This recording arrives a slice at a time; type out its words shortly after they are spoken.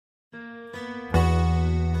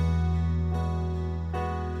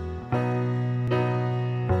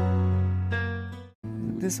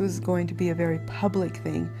This was going to be a very public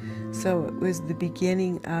thing. So it was the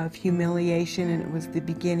beginning of humiliation, and it was the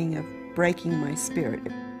beginning of breaking my spirit.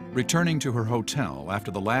 Returning to her hotel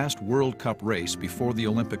after the last World Cup race before the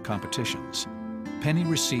Olympic competitions, Penny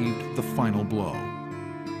received the final blow.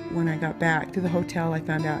 When I got back to the hotel, I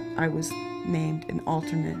found out I was named an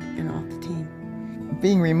alternate and off the team.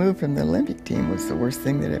 Being removed from the Olympic team was the worst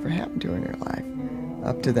thing that ever happened to her in her life,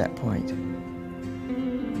 up to that point,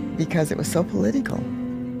 because it was so political.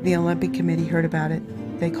 The Olympic Committee heard about it.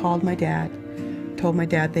 They called my dad, told my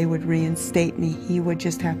dad they would reinstate me. He would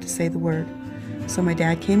just have to say the word. So my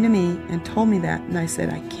dad came to me and told me that, and I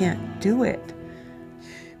said, I can't do it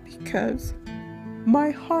because my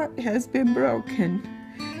heart has been broken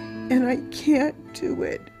and I can't do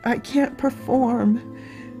it. I can't perform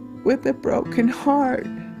with a broken heart.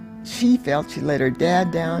 She felt she let her dad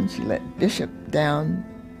down, she let Bishop down,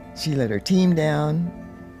 she let her team down,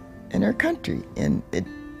 and her country, and it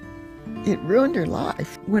ruined her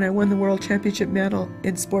life. When I won the World Championship medal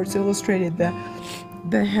in Sports Illustrated, the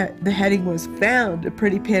heading was "Found a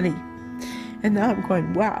Pretty Penny." And now I'm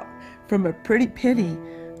going, wow, from a pretty penny,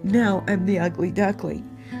 now I'm the ugly duckling.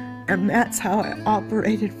 And that's how I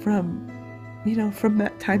operated from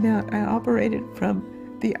that time out. I operated from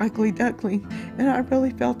the ugly duckling, and I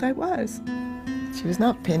really felt I was. She was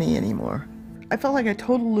not Penny anymore. I felt like a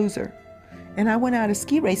total loser. And I went out of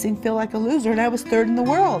ski racing, feel like a loser, and I was third in the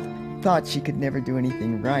world. Thought she could never do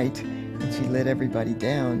anything right, and she let everybody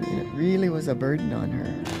down, and it really was a burden on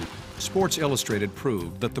her. Sports Illustrated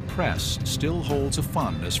proved that the press still holds a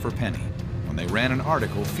fondness for Penny when they ran an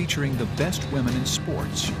article featuring the best women in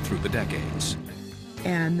sports through the decades.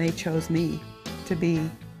 And they chose me to be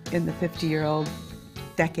in the 50-year-old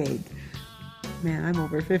decade. Man, I'm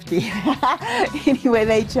over 50. Anyway,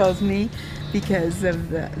 they chose me because of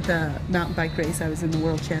the mountain bike race. I was in the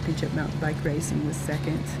World Championship mountain bike race and was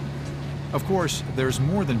second. Of course, there's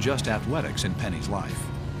more than just athletics in Penny's life.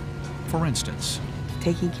 For instance,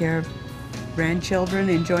 taking care of grandchildren,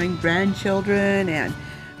 enjoying grandchildren, and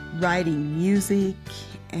writing music,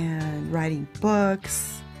 and writing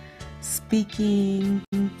books, speaking,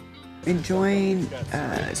 enjoying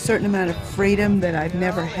a certain amount of freedom that I've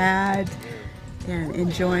never had, and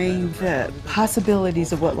enjoying the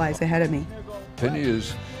possibilities of what lies ahead of me. Penny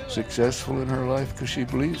is successful in her life because she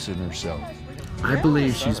believes in herself. I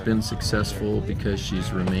believe she's been successful because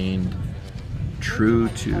she's remained true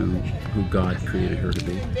to who God created her to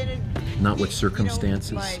be. Not what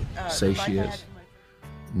circumstances say she is.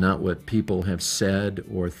 Not what people have said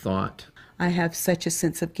or thought. I have such a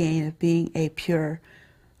sense of gain of being a pure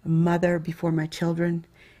mother before my children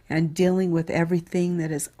and dealing with everything that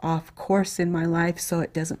is off course in my life so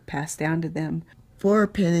it doesn't pass down to them. For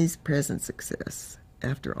Penny's present success,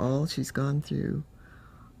 after all she's gone through,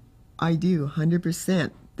 I do 100%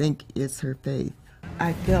 think it's her faith.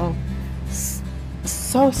 I feel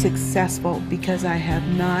so successful because I have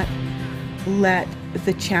not let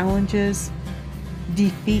the challenges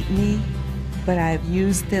defeat me, but I have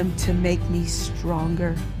used them to make me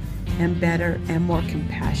stronger and better and more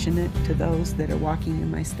compassionate to those that are walking in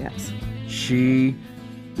my steps. She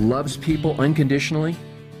loves people unconditionally,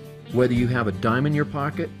 whether you have a dime in your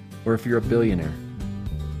pocket or if you're a billionaire.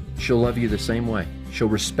 She'll love you the same way. She'll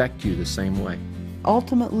respect you the same way.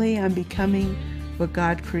 Ultimately, I'm becoming what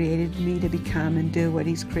God created me to become and do what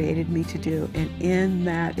He's created me to do. And in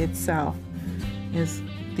that itself is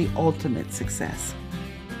the ultimate success.